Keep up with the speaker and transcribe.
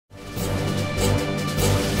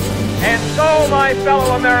And so, my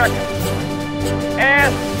fellow Americans,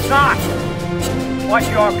 ask not what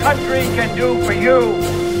your country can do for you,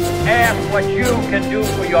 ask what you can do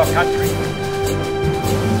for your country.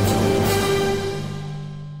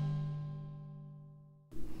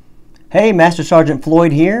 Hey, Master Sergeant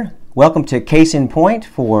Floyd here. Welcome to Case in Point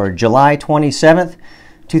for July 27th,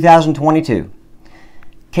 2022.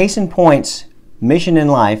 Case in Point's mission in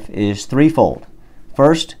life is threefold.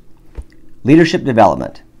 First, leadership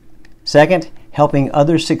development. Second, helping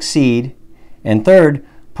others succeed. And third,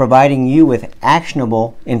 providing you with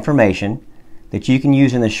actionable information that you can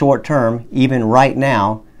use in the short term, even right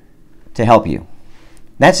now, to help you.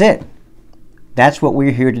 That's it. That's what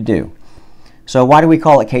we're here to do. So why do we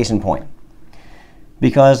call it Case in Point?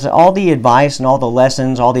 Because all the advice and all the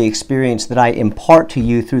lessons, all the experience that I impart to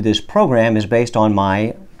you through this program is based on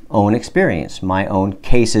my own experience, my own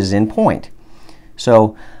cases in point.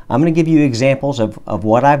 So I'm going to give you examples of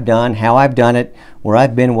what I've done, how I've done it, where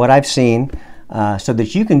I've been, what I've seen, so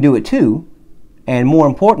that you can do it too, and more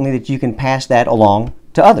importantly, that you can pass that along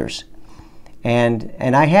to others. And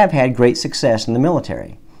I have had great success in the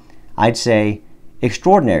military. I'd say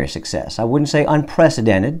extraordinary success. I wouldn't say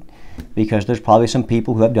unprecedented, because there's probably some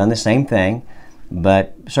people who have done the same thing,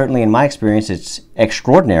 but certainly in my experience it's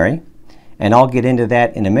extraordinary, and I'll get into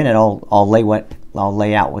that in a minute. I'll lay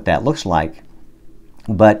out what that looks like.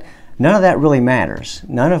 But none of that really matters.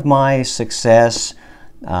 None of my success,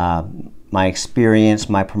 my experience,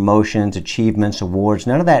 my promotions, achievements, awards,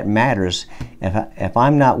 none of that matters if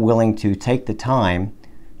I'm not willing to take the time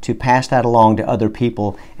to pass that along to other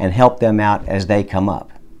people and help them out as they come up.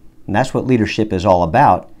 And that's what leadership is all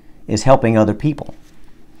about, is helping other people.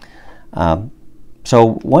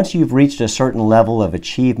 So once you've reached a certain level of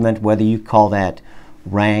achievement, whether you call that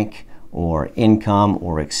rank or income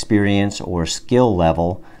or experience or skill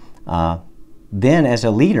level, then as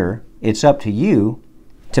a leader, it's up to you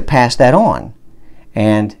to pass that on.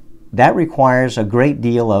 And that requires a great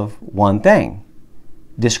deal of one thing: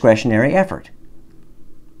 discretionary effort.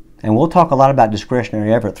 And we'll talk a lot about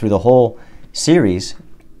discretionary effort through the whole series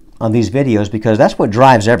on these videos, because that's what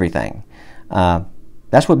drives everything.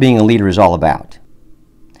 That's what being a leader is all about.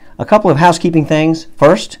 A couple of housekeeping things.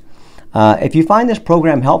 First, if you find this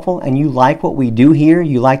program helpful and you like what we do here,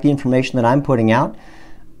 you like the information that I'm putting out,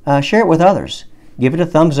 share it with others. Give it a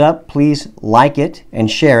thumbs up. Please like it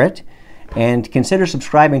and share it. And consider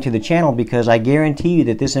subscribing to the channel, because I guarantee you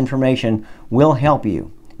that this information will help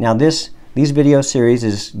you. Now, these video series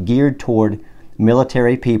is geared toward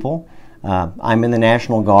military people. I'm in the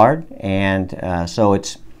National Guard, and so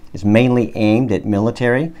it's mainly aimed at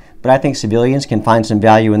military, but I think civilians can find some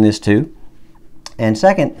value in this too. And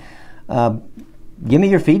second, give me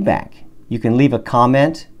your feedback. You can leave a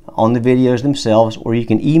comment on the videos themselves, or you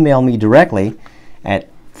can email me directly at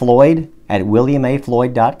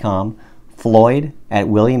floyd@williamafloyd.com,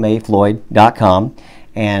 floyd@williamafloyd.com,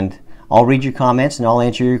 and I'll read your comments and I'll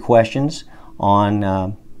answer your questions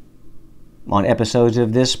on episodes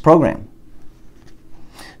of this program.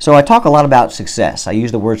 So I talk a lot about success. I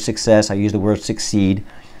use the word success, I use the word succeed.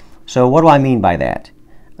 So what do I mean by that?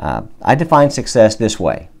 I define success this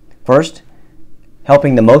way. First,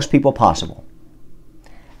 helping the most people possible.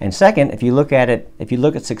 And second, if you look at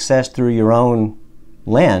success through your own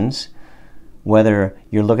lens, whether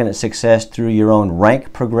you're looking at success through your own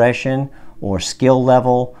rank progression or skill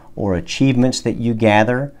level or achievements that you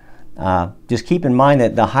gather, just keep in mind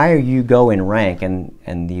that the higher you go in rank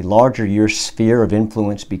and the larger your sphere of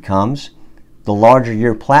influence becomes, the larger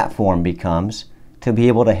your platform becomes to be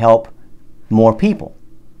able to help more people.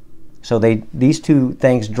 So these two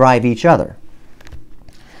things drive each other.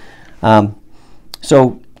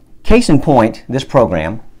 So case in point, this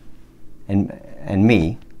program and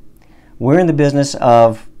me, we're in the business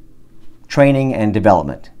of training and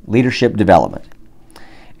development, leadership development.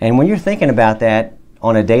 And when you're thinking about that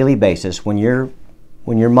on a daily basis, when your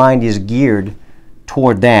mind is geared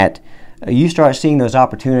toward that, you start seeing those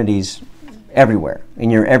opportunities everywhere in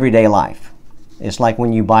your everyday life. It's like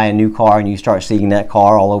when you buy a new car and you start seeing that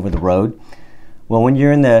car all over the road. Well, when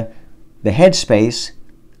you're in the headspace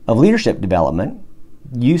of leadership development,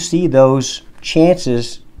 you see those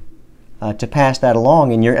chances to pass that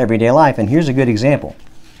along in your everyday life. And here's a good example.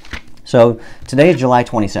 So today is July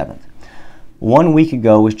 27th. 1 week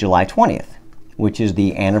ago was July 20th, which is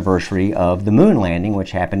the anniversary of the moon landing, which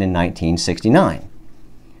happened in 1969.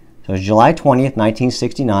 So it's July 20th,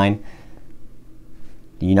 1969.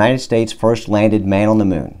 The United States first landed man on the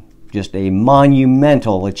moon. Just a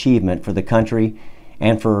monumental achievement for the country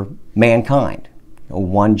and for mankind.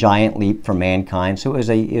 One giant leap for mankind. So it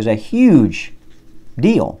was a huge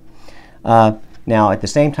deal. Now, at the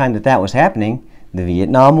same time that that was happening, the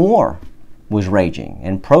Vietnam War was raging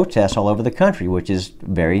and protests all over the country, which is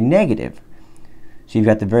very negative. So you've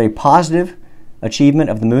got the very positive achievement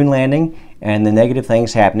of the moon landing and the negative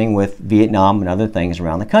things happening with Vietnam and other things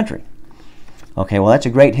around the country. Okay, well, that's a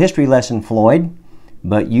great history lesson, Floyd,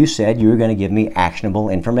 but you said you were going to give me actionable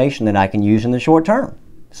information that I can use in the short term.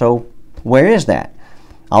 So where is that?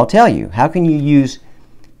 I'll tell you. How can you use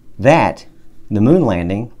that, the moon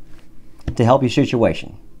landing, to help your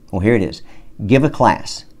situation? Well, here it is. Give a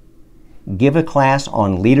class. Give a class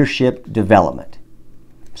on leadership development.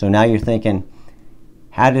 So now you're thinking,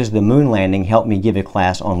 how does the moon landing help me give a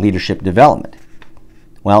class on leadership development?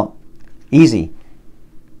 Well, easy.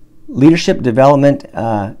 Leadership development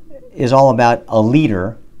is all about a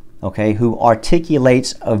leader, okay, who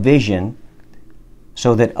articulates a vision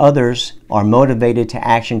so that others are motivated to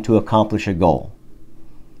action to accomplish a goal.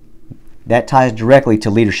 That ties directly to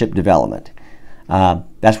leadership development.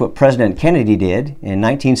 That's what President Kennedy did. In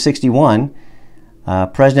 1961,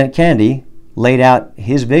 President Kennedy laid out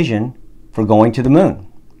his vision for going to the moon.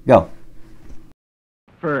 Go.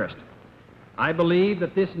 First, I believe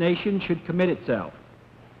that this nation should commit itself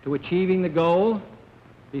to achieving the goal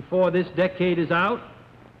before this decade is out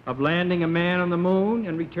of landing a man on the moon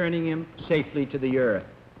and returning him safely to the earth.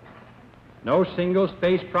 No single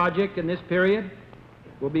space project in this period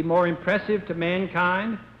will be more impressive to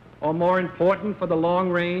mankind or more important for the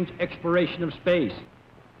long-range exploration of space,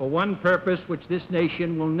 for one purpose which this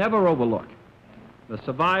nation will never overlook: the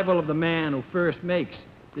survival of the man who first makes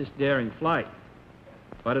this daring flight.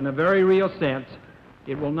 But in a very real sense,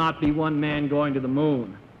 it will not be one man going to the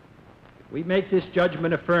moon. If we make this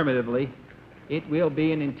judgment affirmatively, it will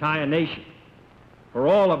be an entire nation, for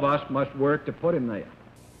all of us must work to put him there.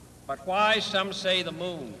 But why, some say, the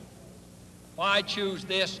moon? Why choose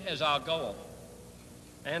this as our goal?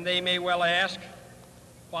 And they may well ask,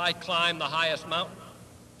 why climb the highest mountain?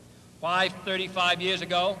 Why, 35 years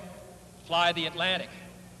ago, fly the Atlantic?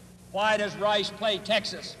 Why does Rice play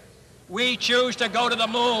Texas? We choose to go to the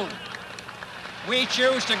moon. We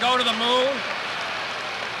choose to go to the moon.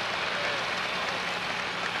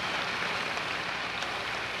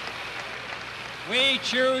 We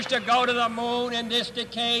choose to go to the moon in this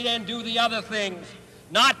decade and do the other things,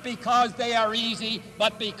 not because they are easy,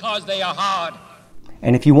 but because they are hard.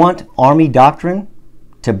 And if you want Army doctrine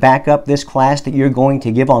to back up this class that you're going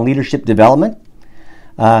to give on leadership development,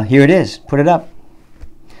 here it is. Put it up.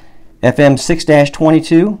 FM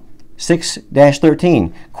 6-22,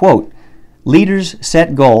 6-13. Quote, leaders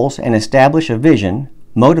set goals and establish a vision,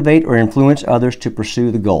 motivate or influence others to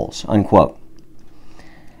pursue the goals, unquote.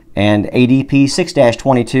 And ADP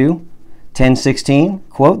 6-22, 1016,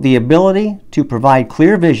 quote, the ability to provide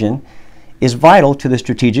clear vision is vital to the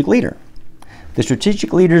strategic leader. The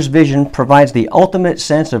strategic leader's vision provides the ultimate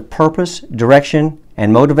sense of purpose, direction,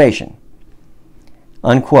 and motivation,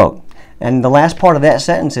 unquote. And the last part of that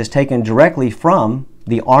sentence is taken directly from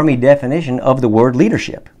the Army definition of the word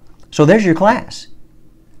leadership. So there's your class.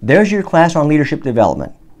 There's your class on leadership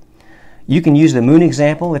development. You can use the moon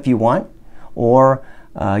example if you want, or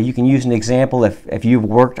you can use an example if you've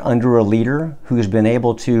worked under a leader who's been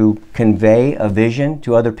able to convey a vision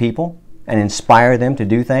to other people and inspire them to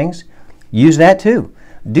do things. Use that too.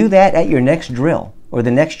 Do that at your next drill or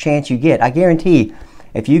the next chance you get. I guarantee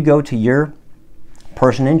if you go to your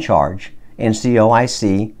person in charge,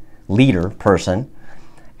 NCOIC, leader person,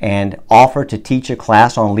 and offer to teach a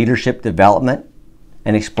class on leadership development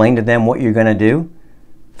and explain to them what you're going to do,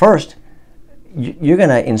 first, you're going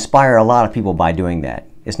to inspire a lot of people by doing that.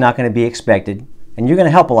 It's not going to be expected, and you're going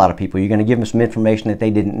to help a lot of people. You're going to give them some information that they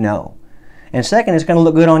didn't know. And second, it's going to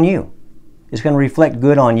look good on you. It's going to reflect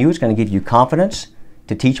good on you. It's going to give you confidence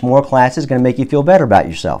to teach more classes. It's going to make you feel better about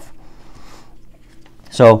yourself.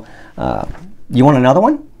 So, you want another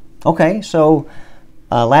one? Okay, so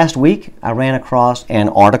last week I ran across an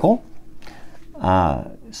article.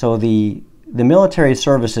 So the military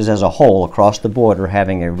services as a whole across the board are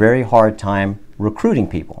having a very hard time recruiting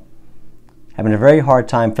people, having a very hard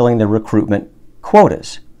time filling their recruitment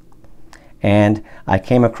quotas. And I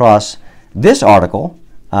came across this article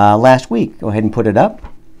last week. Go ahead and put it up.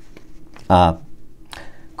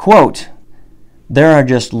 Quote, there are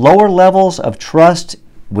just lower levels of trust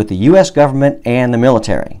with the U.S. government and the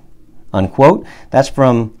military, unquote. That's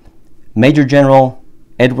from Major General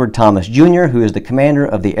Edward Thomas Jr., who is the commander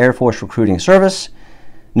of the Air Force Recruiting Service.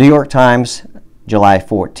 New York Times, July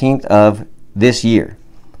 14th of this year.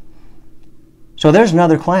 So there's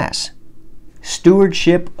another class.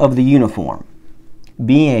 Stewardship of the uniform.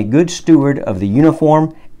 Being a good steward of the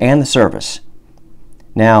uniform and the service.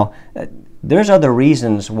 Now, there's other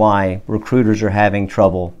reasons why recruiters are having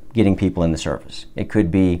trouble getting people in the service. It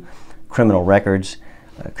could be criminal records,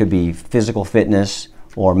 it could be physical fitness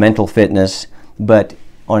or mental fitness, but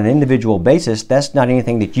on an individual basis, that's not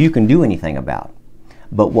anything that you can do anything about.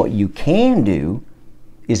 But what you can do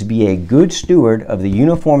is be a good steward of the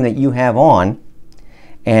uniform that you have on,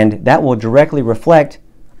 and that will directly reflect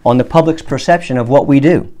on the public's perception of what we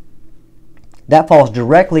do. That falls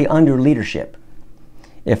directly under leadership.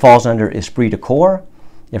 It falls under esprit de corps.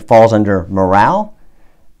 It falls under morale,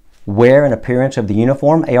 wear and appearance of the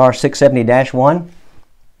uniform, AR 670-1.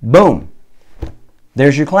 Boom!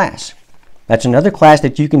 There's your class. That's another class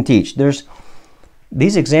that you can teach.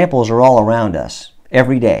 These examples are all around us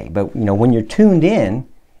every day, but when you're tuned in,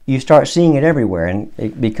 you start seeing it everywhere, and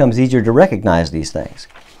it becomes easier to recognize these things.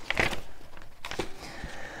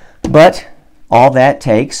 But all that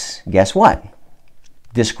takes, guess what?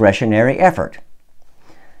 Discretionary effort.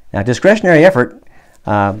 Now, discretionary effort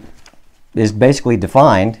is basically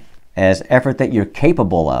defined as effort that you're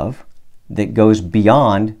capable of that goes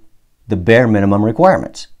beyond the bare minimum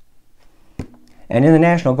requirements. And in the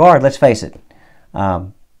National Guard, let's face it,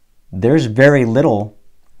 there's very little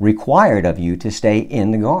required of you to stay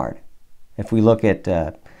in the Guard. If we look at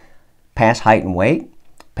pass height and weight,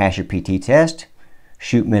 pass your PT test,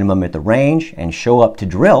 shoot minimum at the range, and show up to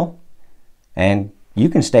drill, and you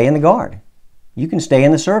can stay in the Guard. You can stay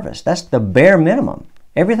in the service. That's the bare minimum.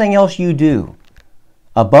 Everything else you do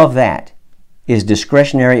above that is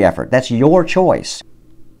discretionary effort. That's your choice.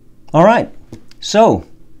 All right, so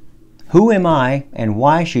who am I and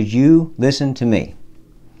why should you listen to me?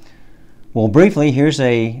 Well, briefly, here's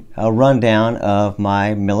a rundown of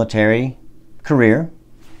my military career.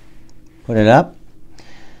 Put it up.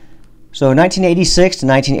 So 1986 to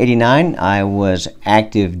 1989, I was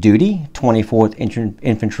active duty, 24th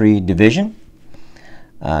Infantry Division.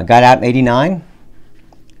 Got out in 89,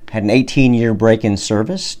 had an 18-year break in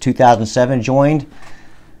service. 2007, joined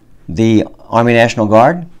the Army National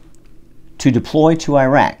Guard to deploy to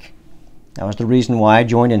Iraq. That was the reason why I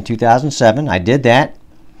joined in 2007. I did that.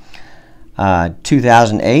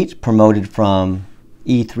 2008, promoted from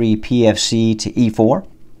E3 PFC to E4.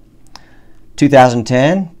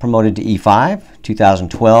 2010, promoted to E5.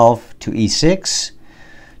 2012 to E6.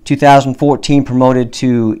 2014, promoted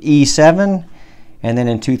to E7. And then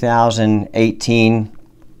in 2018,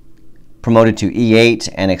 promoted to E8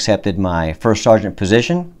 and accepted my first sergeant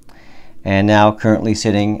position. And now currently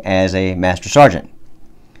sitting as a master sergeant.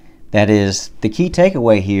 That is, the key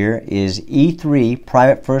takeaway here is E3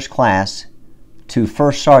 private first class to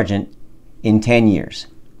first sergeant in 10 years.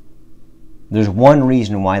 There's one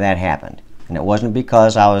reason why that happened, and it wasn't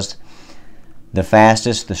because I was the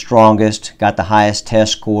fastest, the strongest, got the highest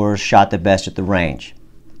test scores, shot the best at the range.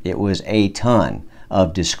 It was a ton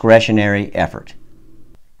of discretionary effort.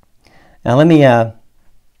 Now let me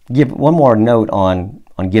give one more note on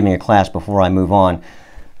giving a class before I move on.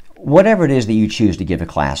 Whatever it is that you choose to give a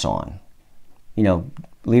class on,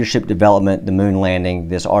 leadership development, the moon landing,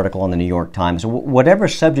 this article in the New York Times, whatever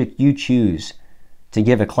subject you choose to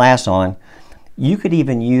give a class on, you could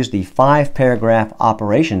even use the 5-paragraph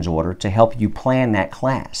operations order to help you plan that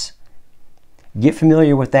class. Get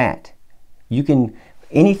familiar with that. You can,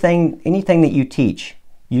 anything that you teach,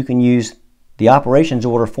 you can use the operations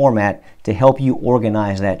order format to help you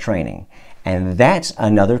organize that training. And that's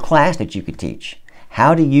another class that you could teach.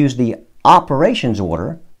 How to use the operations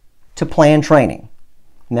order to plan training.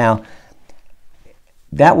 Now,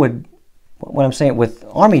 what I'm saying with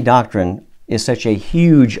Army doctrine is such a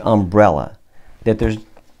huge umbrella that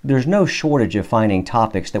there's no shortage of finding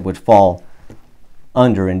topics that would fall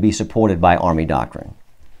under and be supported by Army doctrine.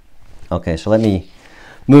 Okay, so let me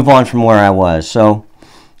move on from where I was. So,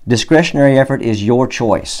 discretionary effort is your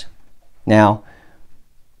choice. Now,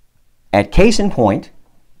 at case in point,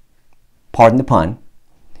 pardon the pun,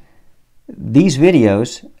 these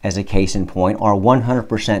videos, as a case in point, are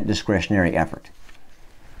 100% discretionary effort.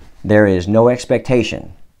 There is no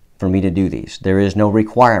expectation for me to do these. There is no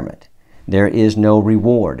requirement. There is no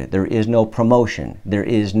reward. There is no promotion. There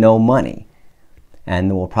is no money. And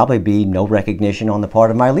there will probably be no recognition on the part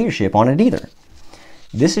of my leadership on it either.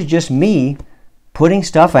 This is just me putting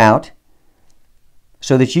stuff out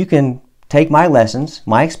so that you can take my lessons,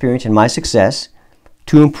 my experience, and my success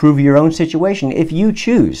to improve your own situation if you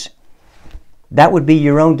choose. That would be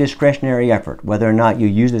your own discretionary effort, whether or not you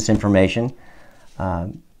use this information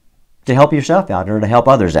to help yourself out or to help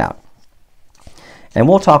others out. And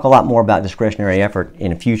we'll talk a lot more about discretionary effort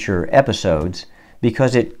in future episodes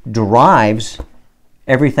because it derives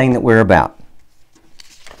everything that we're about.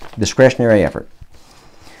 Discretionary effort.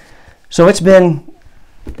 So it's been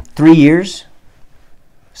 3 years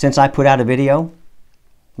since I put out a video.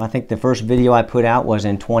 I think the first video I put out was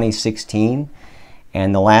in 2016,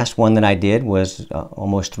 and the last one that I did was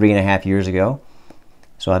almost 3.5 years ago.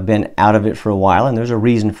 So I've been out of it for a while, and there's a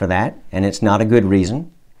reason for that, and it's not a good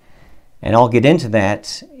reason. And I'll get into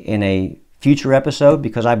that in a future episode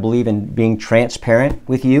because I believe in being transparent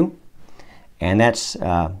with you, and that's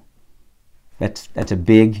a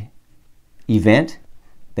big event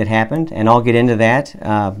that happened, and I'll get into that.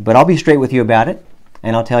 But I'll be straight with you about it,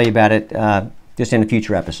 and I'll tell you about it just in a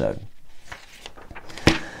future episode.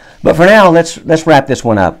 But for now, let's wrap this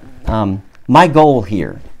one up. My goal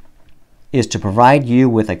here is to provide you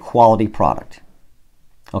with a quality product.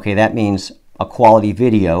 Okay, that means a quality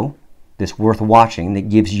video that's worth watching, that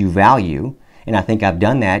gives you value, and I think I've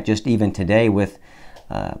done that just even today with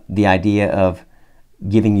the idea of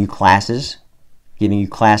giving you classes, giving you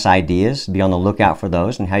class ideas. Be on the lookout for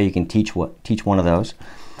those and how you can teach one of those.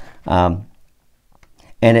 So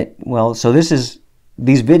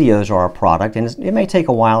these videos are a product, and it may take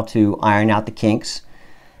a while to iron out the kinks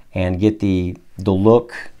and get the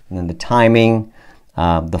look and the timing,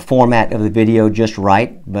 the format of the video just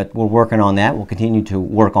right, but we're working on that. We'll continue to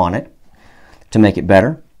work on it to make it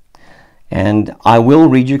better. And I will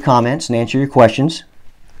read your comments and answer your questions,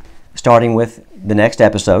 starting with the next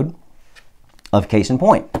episode of Case in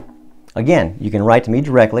Point. Again, you can write to me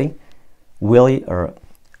directly,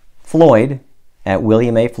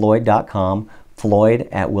 Floyd@WilliamAFloyd.com,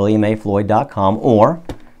 Floyd@WilliamAFloyd.com, or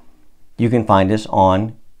you can find us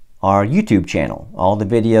on our YouTube channel. All the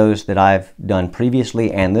videos that I've done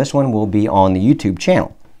previously and this one will be on the YouTube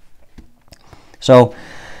channel. So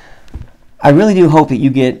I really do hope that you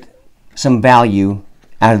get some value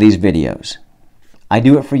out of these videos. I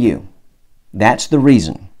do it for you. That's the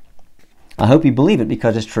reason. I hope you believe it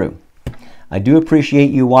because it's true. I do appreciate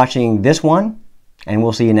you watching this one, and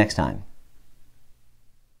we'll see you next time.